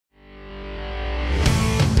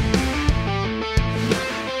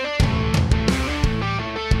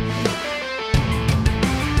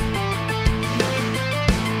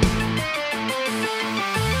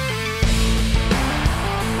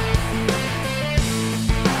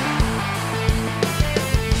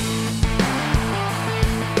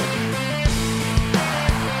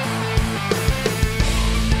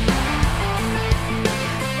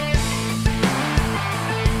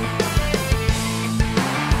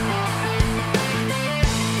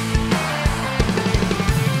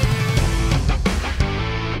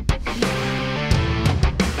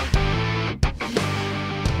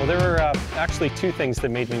actually two things that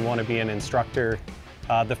made me want to be an instructor.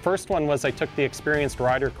 The first one was I took the experienced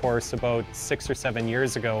rider course about 6 or 7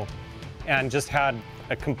 years ago and just had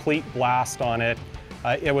a complete blast on it.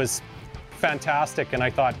 It was fantastic, and I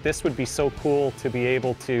thought this would be so cool to be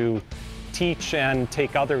able to teach and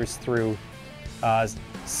take others through.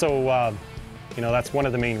 You know, that's one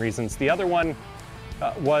of the main reasons. The other one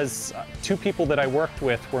was two people that I worked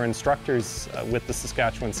with were instructors with the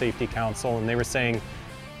Saskatchewan Safety Council, and they were saying,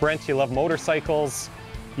 Brent, you love motorcycles,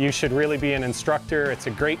 you should really be an instructor. It's a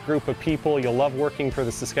great group of people. You'll love working for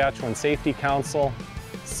the Saskatchewan Safety Council.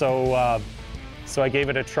 So I gave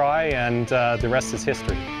it a try, and the rest is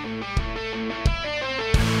history.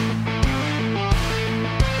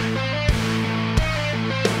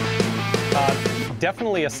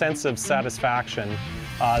 Definitely a sense of satisfaction.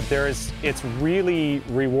 It's really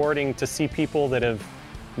rewarding to see people that have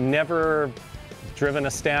never driven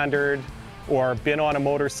a standard or been on a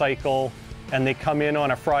motorcycle, and they come in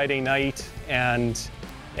on a Friday night and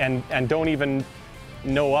don't even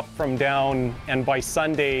know up from down, and by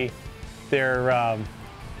Sunday they're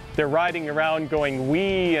riding around going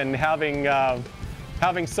wee and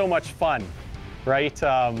having so much fun, right?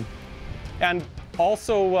 And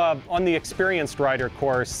also on the experienced rider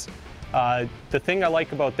course, the thing I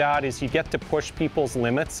like about that is you get to push people's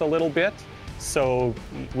limits a little bit. So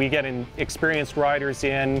we get experienced riders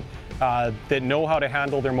in that know how to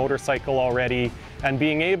handle their motorcycle already, and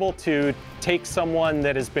being able to take someone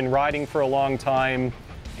that has been riding for a long time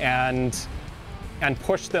and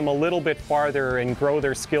push them a little bit farther and grow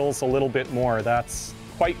their skills a little bit more. That's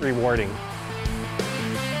quite rewarding.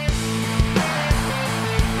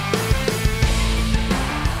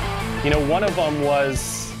 You know, one of them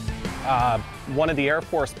was one of the Air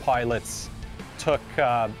Force pilots took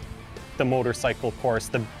the motorcycle course,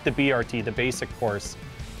 the BRT, the basic course.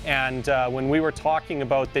 And when we were talking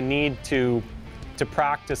about the need to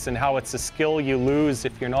practice and how it's a skill you lose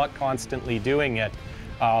if you're not constantly doing it,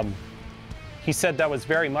 he said that was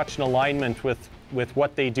very much in alignment with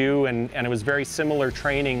what they do, and it was very similar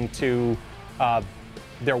training to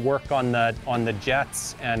their work on the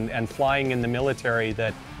jets and flying in the military,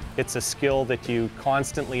 that it's a skill that you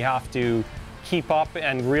constantly have to keep up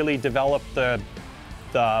and really develop the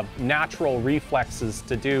natural reflexes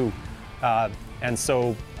to do. And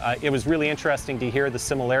so it was really interesting to hear the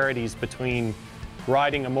similarities between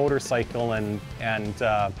riding a motorcycle and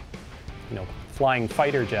you know, flying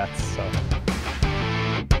fighter jets. So.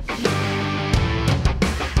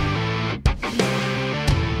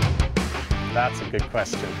 That's a good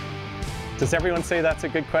question. Does everyone say that's a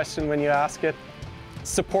good question when you ask it?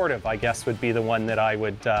 Supportive, I guess, would be the one that I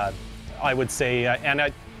would say, and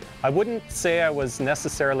I wouldn't say I was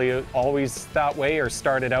necessarily always that way or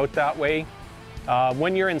started out that way.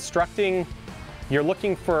 When you're instructing, you're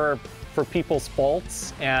looking for people's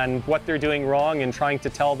faults and what they're doing wrong, and trying to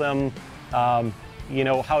tell them, you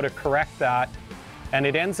know, how to correct that. And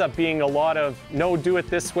it ends up being a lot of, no, do it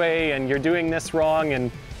this way, and you're doing this wrong.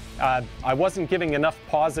 And I wasn't giving enough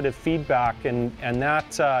positive feedback, and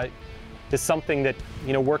that is something that,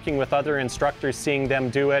 you know, working with other instructors, seeing them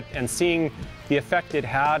do it and seeing the effect it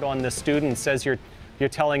had on the students as you're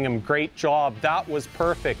telling them, great job, that was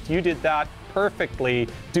perfect, you did that perfectly,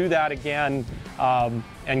 do that again,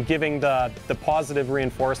 and giving the positive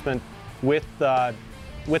reinforcement with the,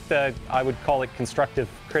 I would call it constructive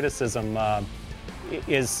criticism,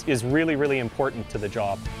 is really, really important to the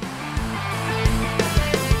job.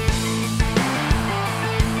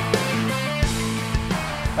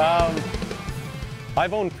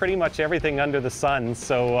 I've owned pretty much everything under the sun,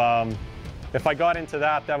 so if I got into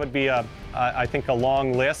that, that would be, I think, a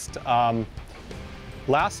long list.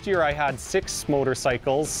 Last year I had 6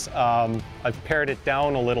 motorcycles. I've pared it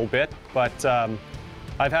down a little bit, but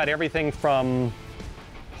I've had everything from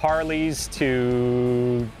Harleys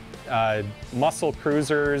to muscle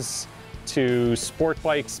cruisers to sport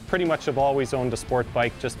bikes. Pretty much have always owned a sport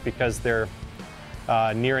bike just because they're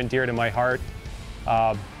near and dear to my heart.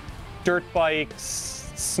 Dirt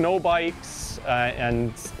bikes, snow bikes,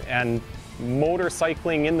 and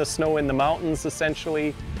motorcycling in the snow in the mountains,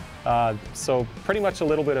 essentially. So pretty much a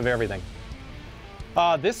little bit of everything.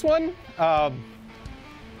 This one, my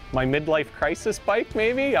midlife crisis bike,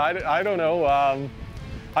 maybe? I don't know.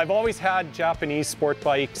 I've always had Japanese sport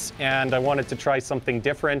bikes, and I wanted to try something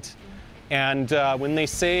different. And when they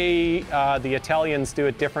say the Italians do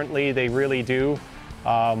it differently, they really do.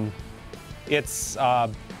 It's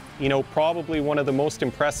you know, probably one of the most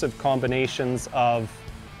impressive combinations of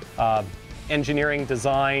engineering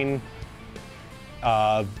design,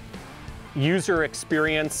 user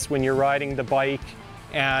experience when you're riding the bike,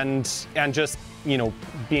 and just you know,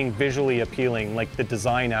 being visually appealing, like the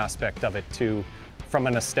design aspect of it too, from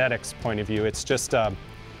an aesthetics point of view. It's just,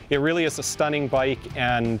 it really is a stunning bike,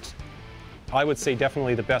 and I would say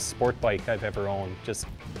definitely the best sport bike I've ever owned. Just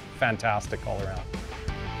fantastic all around.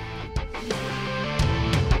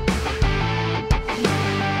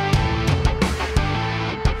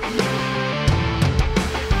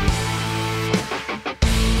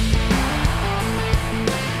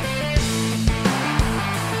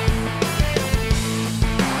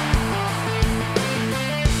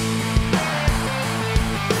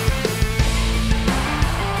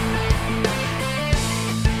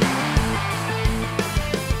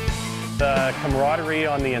 The camaraderie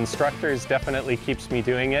on the instructors definitely keeps me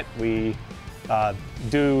doing it. We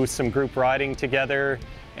do some group riding together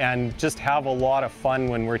and just have a lot of fun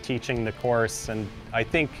when we're teaching the course. And I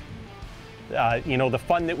think you know, the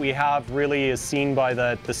fun that we have really is seen by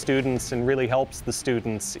the students and really helps the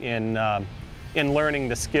students in learning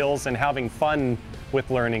the skills and having fun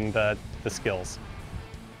with learning the skills.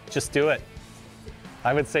 Just do it.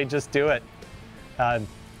 I would say just do it.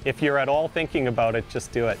 If you're at all thinking about it,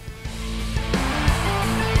 just do it.